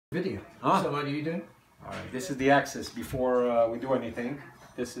Video. So what are you doing? Alright, this is the axis before we do anything.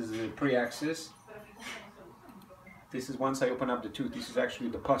 This is the pre-axis. This is once I open up the tooth. This is actually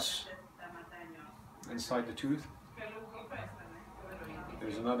the pus inside the tooth.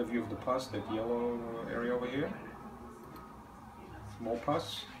 There's another view of the pus, that yellow area over here. More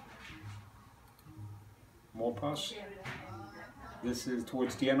pus. More pus. This is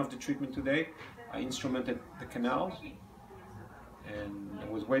towards the end of the treatment today. I instrumented the canal. And I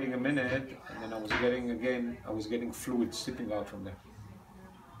was waiting a minute, and then I was getting fluid seeping out from there.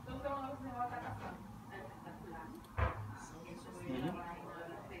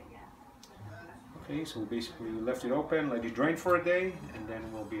 Okay, so basically we left it open, let it drain for a day, and then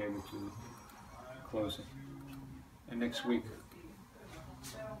we'll be able to close it. And next week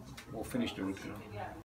we'll finish the root canal.